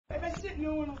it,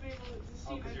 no one will be able to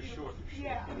see because you're short.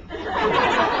 Yeah.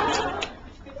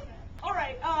 All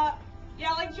right.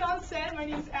 Yeah, like John said, my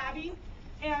name's Abby,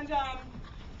 and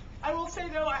I will say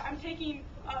though I'm taking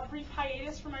a brief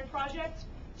hiatus from my project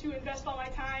to invest all my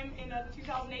time in the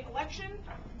 2008 election.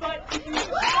 But if you But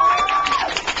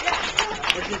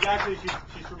she's actually she's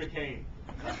from McCain.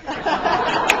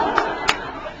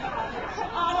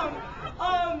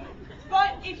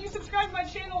 But if you subscribe to my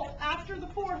channel after the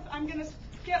 4th, I'm gonna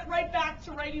get right back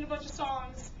to writing a bunch of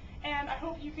songs, and I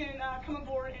hope you can come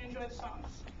aboard and enjoy the songs.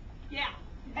 Yeah,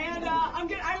 and I'm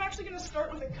actually gonna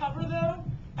start with a cover though.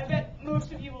 I bet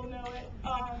most of you will know it.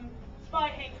 It's by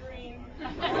Hank Green.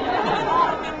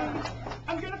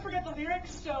 I'm gonna forget the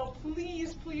lyrics, so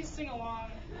please sing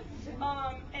along,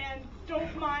 and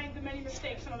don't mind the many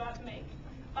mistakes I'm about to make.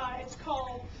 It's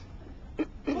called.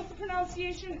 What's the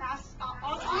pronunciation?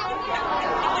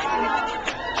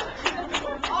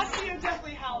 Osseo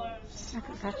Deathly Hallows.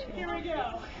 Here we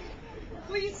go.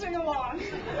 Please sing along.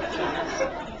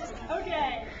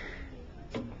 Okay.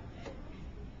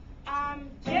 I'm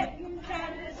getting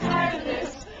kind of tired of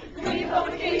this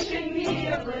republication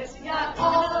media bliss. You got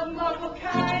all of muggle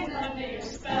kind under your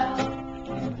spell.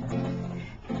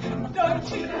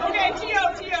 Don't you? Okay, T.O.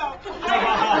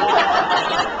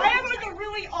 I have like a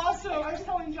really awesome, I was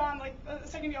telling John like a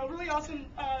second ago, a really awesome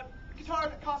guitar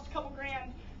that cost a couple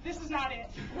grand. This is not it.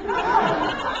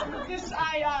 This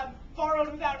I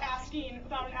borrowed without asking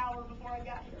about an hour before I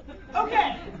got here.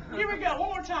 Okay, here we go, one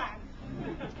more time.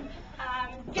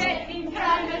 I'm getting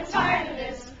kind of tired of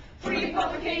this free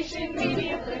publication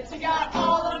media blitz. You got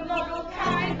all the muggle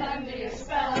kind under your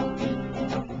spell.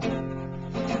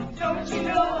 Don't you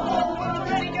know the whole world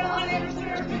already gone and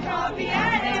reserved a copy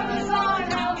at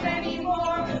Amazon? How many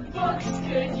more books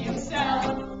could you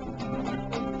sell?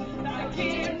 Now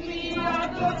give me your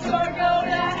books or go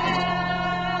to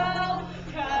hell,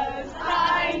 'cause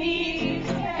I need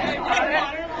Harry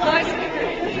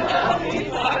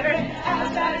Potter.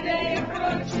 As Saturday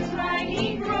approaches, my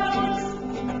Negroes.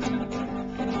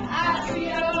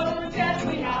 Osseo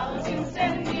Deathly Hallows,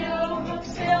 Incendio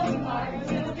books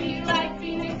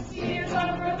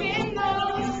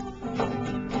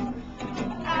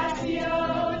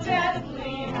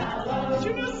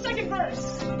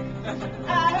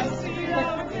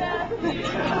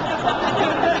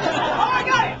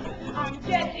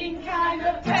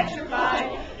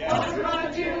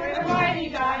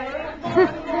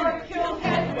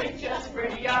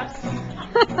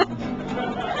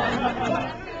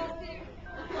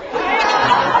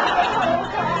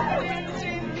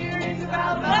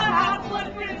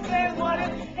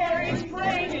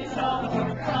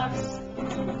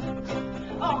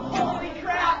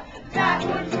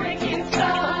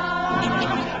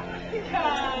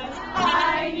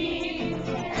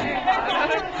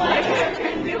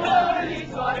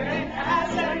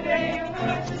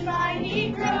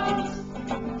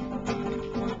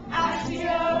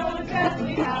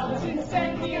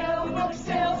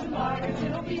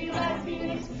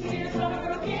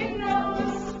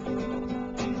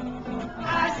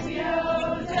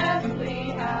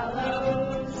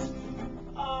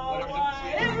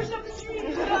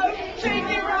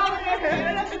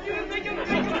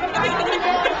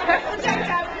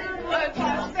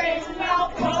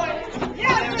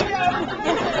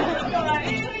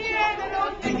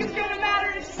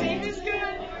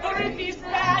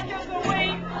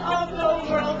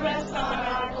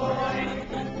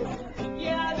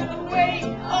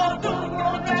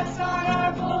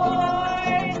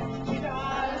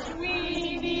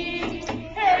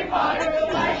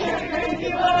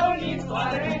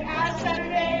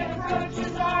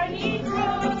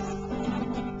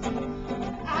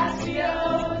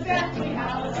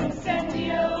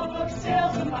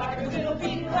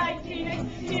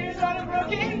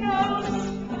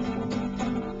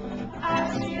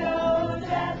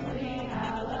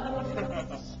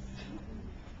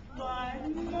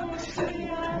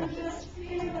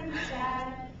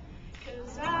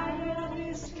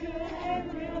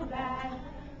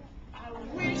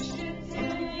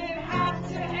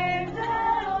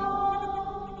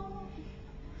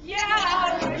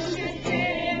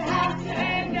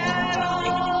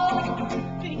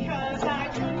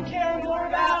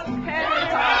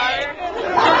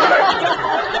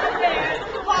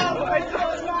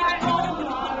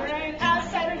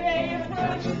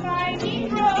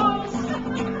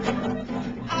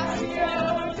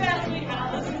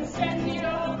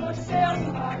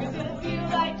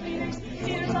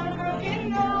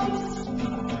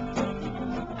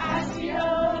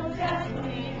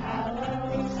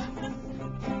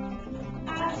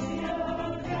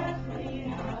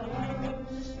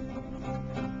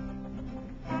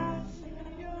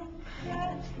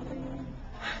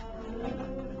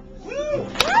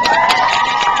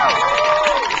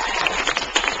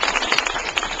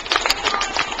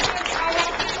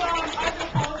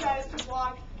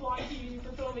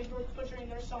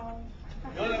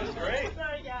No, that was great.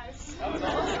 Sorry, guys. That was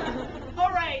awesome.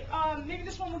 All right, maybe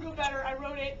this one will go better. I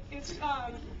wrote it. It's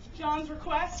John's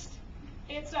request.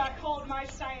 It's called My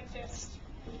Scientist.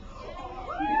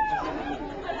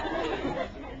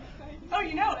 Oh,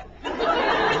 you know it.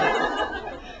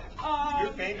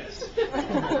 You're famous.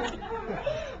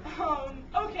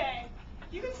 Okay.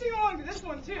 You can sing along to this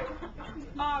one, too.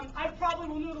 I probably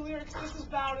will know the lyrics just as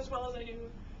bad as well as I do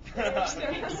the lyrics to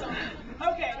the song.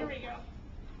 Okay, here we go.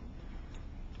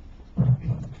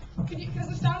 Does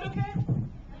it sound okay?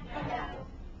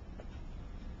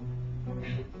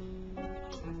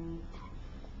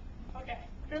 Okay,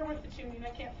 bear with the tuning. I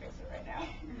can't fix it right now.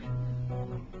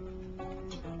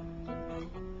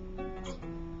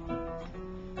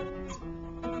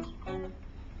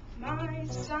 My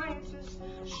scientist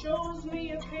shows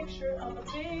me a picture of a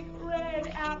big red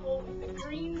apple with a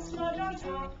green smudge on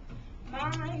top.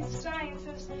 My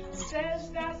scientist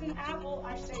says that's an apple.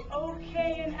 I say,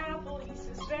 okay, an apple. He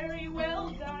says, very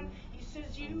well done. He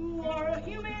says, you are a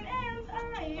human and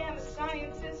I am a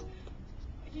scientist.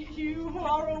 You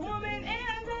are a woman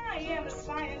and I am a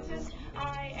scientist.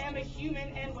 I am a human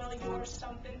and well, you're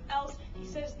something else. He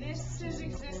says, this is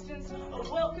existence. Oh,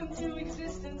 welcome to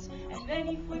existence. And then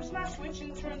he flips my switch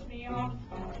and turns me on.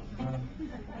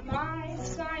 My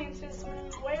scientist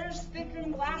wears thicker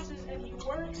glasses and he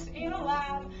works in a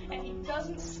lab and he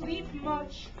doesn't sleep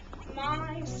much.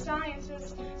 My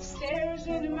scientist stares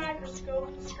in a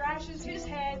microscope, scratches his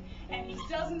head, and he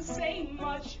doesn't say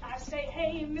much. I say,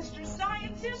 hey, Mr.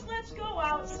 Scientist, let's go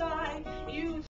outside. You